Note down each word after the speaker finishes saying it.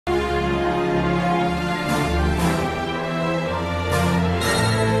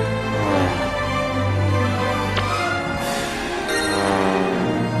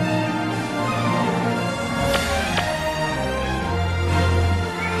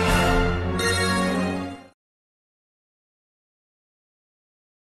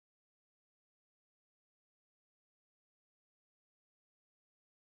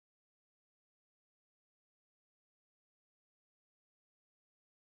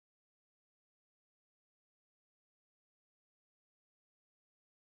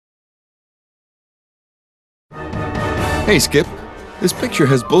Hey, Skip. This picture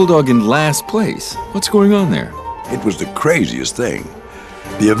has Bulldog in last place. What's going on there? It was the craziest thing.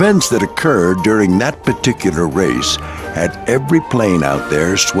 The events that occurred during that particular race had every plane out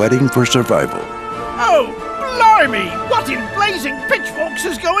there sweating for survival. Oh, blimey! What in blazing pitchforks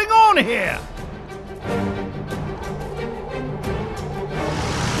is going on here?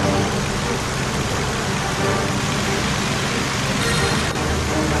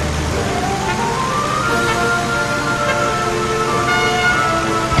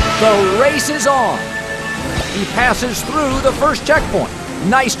 The race is on. He passes through the first checkpoint.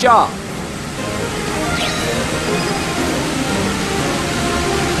 Nice job.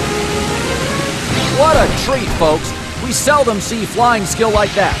 What a treat, folks. We seldom see flying skill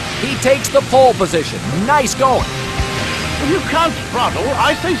like that. He takes the pole position. Nice going. If you can't throttle,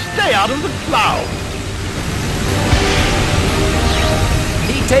 I say stay out of the clouds.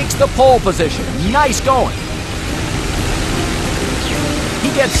 He takes the pole position. Nice going. He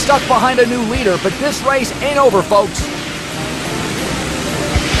gets stuck behind a new leader, but this race ain't over, folks.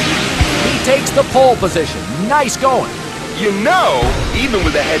 He takes the pole position. Nice going. You know, even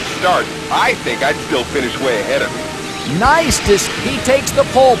with a head start, I think I'd still finish way ahead of him. Nice. He takes the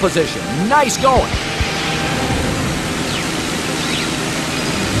pole position. Nice going.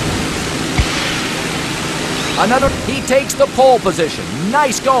 He takes the pole position.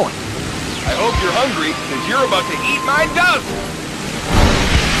 Nice going. I hope you're hungry, because you're about to eat my dust.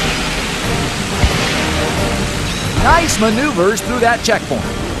 Nice maneuvers through that checkpoint.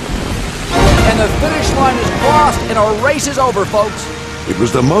 And the finish line is crossed and our race is over, folks. It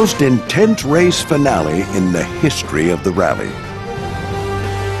was the most intense race finale in the history of the rally.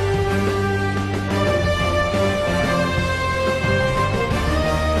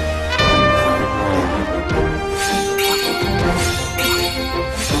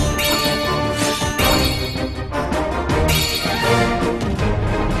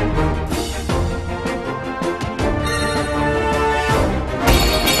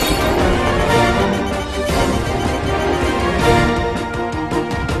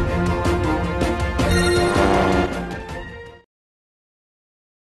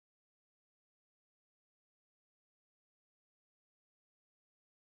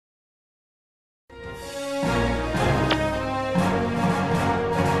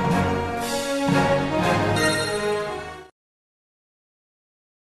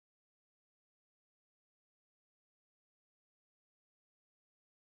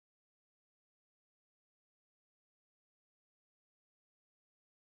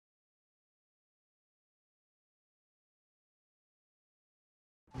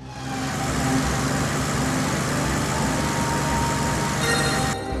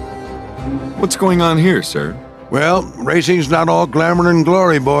 What's going on here, sir? Well, racing's not all glamour and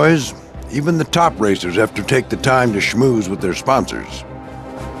glory, boys. Even the top racers have to take the time to schmooze with their sponsors.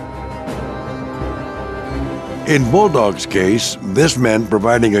 In Bulldog's case, this meant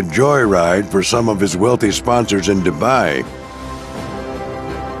providing a joyride for some of his wealthy sponsors in Dubai.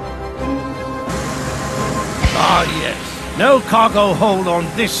 Ah, yes. No cargo hold on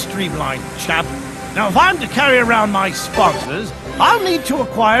this streamlined chap. Now, if I'm to carry around my sponsors, I'll need to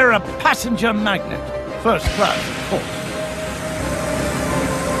acquire a passenger magnet. First class, of course.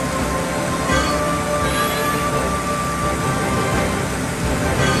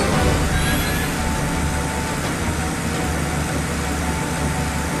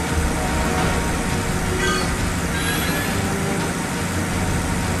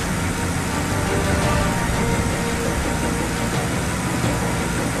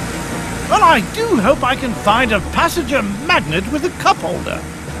 Well, I do hope I can find a passenger magnet with a cup holder.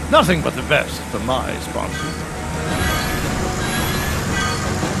 Nothing but the best for my sponsor.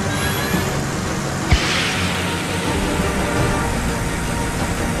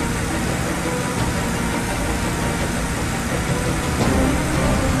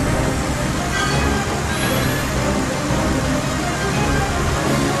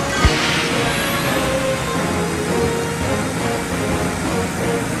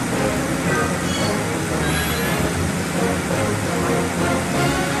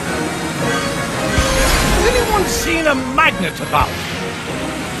 Seen a magnet about?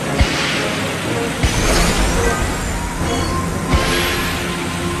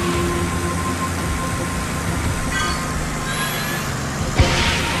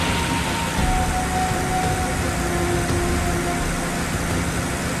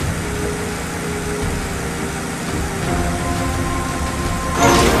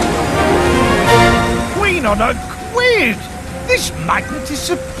 Queen on a quid! This magnet is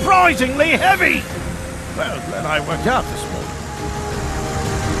surprisingly heavy! Well, glad I worked out this morning.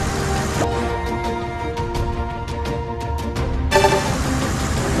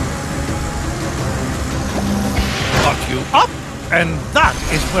 Got you up, and that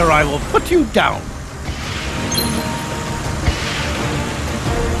is where I will put you down.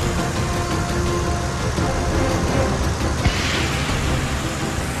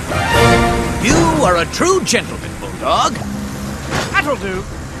 You are a true gentleman, Bulldog. That'll do.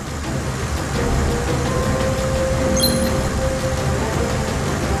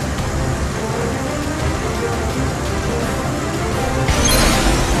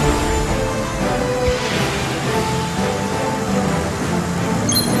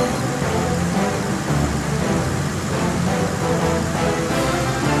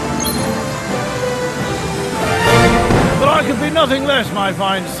 But I could be nothing less, my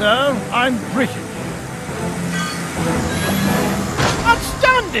fine sir. I'm British.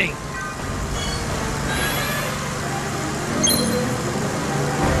 Outstanding!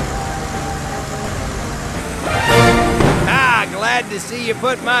 Ah, glad to see you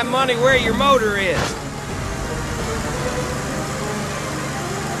put my money where your motor is.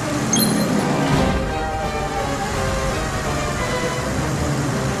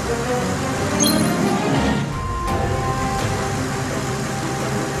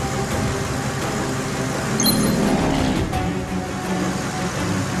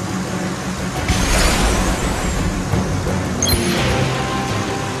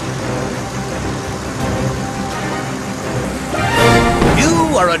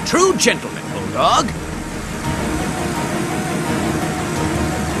 You are a true gentleman, Bulldog.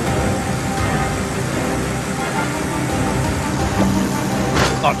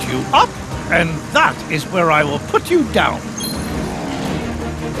 Got you up, and that is where I will put you down.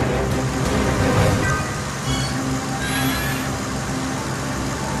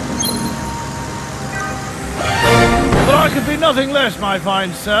 But I could be nothing less, my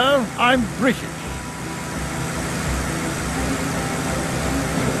fine sir. I'm British.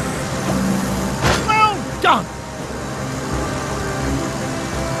 Well done!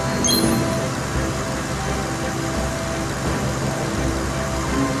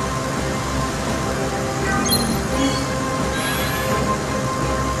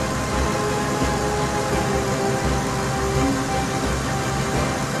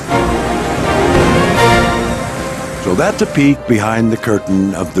 So that's a peek behind the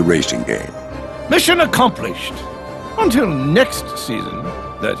curtain of the racing game. Mission accomplished. Until next season,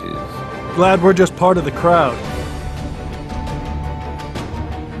 that is. Glad we're just part of the crowd.